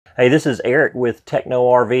Hey, this is Eric with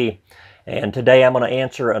TechnoRV, and today I'm going to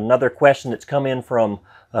answer another question that's come in from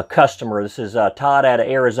a customer. This is Todd out of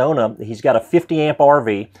Arizona. He's got a 50 amp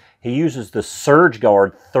RV. He uses the Surge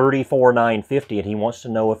Guard 34950, and he wants to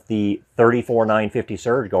know if the 34950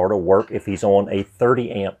 Surge Guard will work if he's on a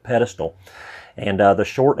 30 amp pedestal. And the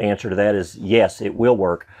short answer to that is yes, it will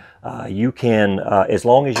work. You can, as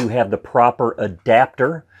long as you have the proper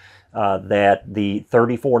adapter, that the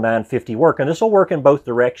 34950 work, and this will work in both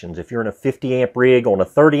directions. If you're in a 50 amp rig on a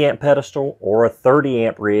 30 amp pedestal or a 30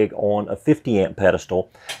 amp rig on a 50 amp pedestal,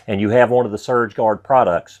 and you have one of the Surge Guard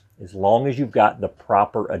products, as long as you've got the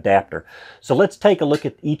proper adapter. So let's take a look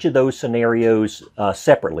at each of those scenarios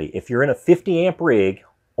separately. If you're in a 50 amp rig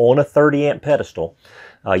on a 30 amp pedestal,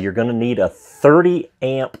 you're going to need a 30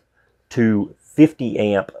 amp to 50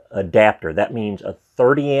 amp adapter. That means a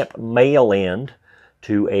 30 amp male end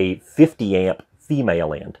to a 50 amp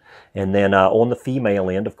female end. And then on the female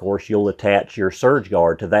end, of course, you'll attach your Surge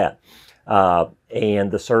Guard to that. And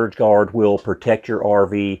the Surge Guard will protect your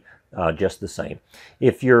RV just the same.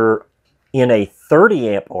 If you're in a 30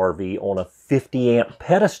 amp RV on a 50 amp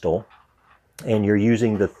pedestal, and you're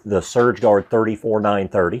using the Surge Guard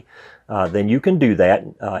 34930, then you can do that.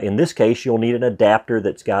 In this case, you'll need an adapter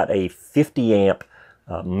that's got a 50 amp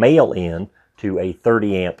male end to a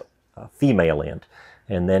 30 amp female end.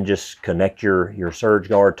 And then just connect your Surge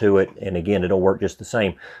Guard to it, and again, it'll work just the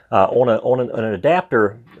same. On an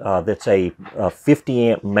adapter that's a 50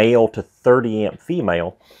 amp male to 30 amp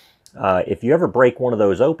female, if you ever break one of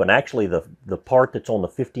those open, actually the part that's on the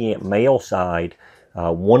 50 amp male side,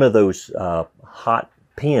 one of those hot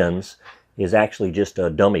pins is actually just a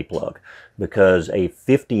dummy plug, because a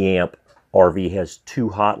 50 amp RV has two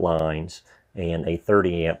hot lines and a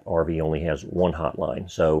 30 amp RV only has one hot line.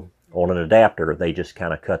 So on an adapter, they just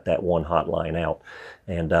kind of cut that one hot line out,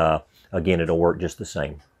 and again, it'll work just the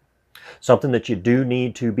same. Something that you do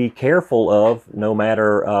need to be careful of, no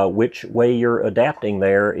matter which way you're adapting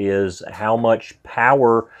there, is how much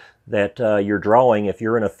power that you're drawing. If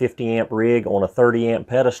you're in a 50 amp rig on a 30 amp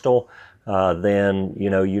pedestal, then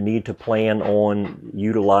you need to plan on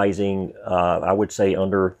utilizing, I would say,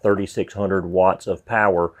 under 3,600 watts of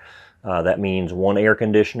power. That means one air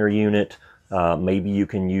conditioner unit. Maybe you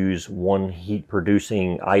can use one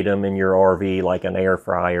heat-producing item in your RV, like an air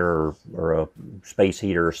fryer or a space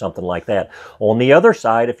heater or something like that. On the other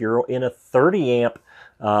side, if you're in a 30 amp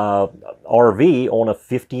RV on a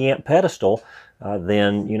 50 amp pedestal,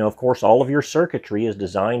 then of course all of your circuitry is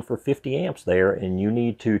designed for 50 amps there, and you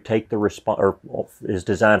need to take the is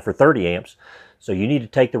designed for 30 amps. So you need to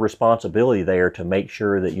take the responsibility there to make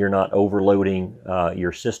sure that you're not overloading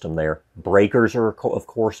your system there. Breakers are of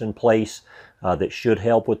course in place that should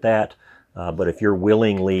help with that. But if you're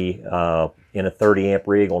willingly in a 30 amp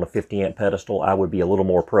rig on a 50 amp pedestal, I would be a little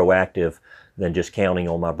more proactive than just counting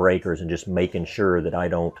on my breakers and just making sure that I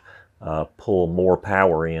don't pull more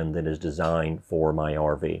power in than is designed for my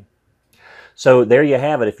RV. So there you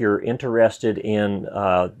have it. If you're interested in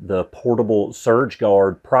the portable Surge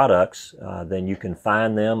Guard products, then you can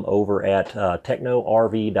find them over at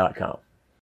TechnoRV.com.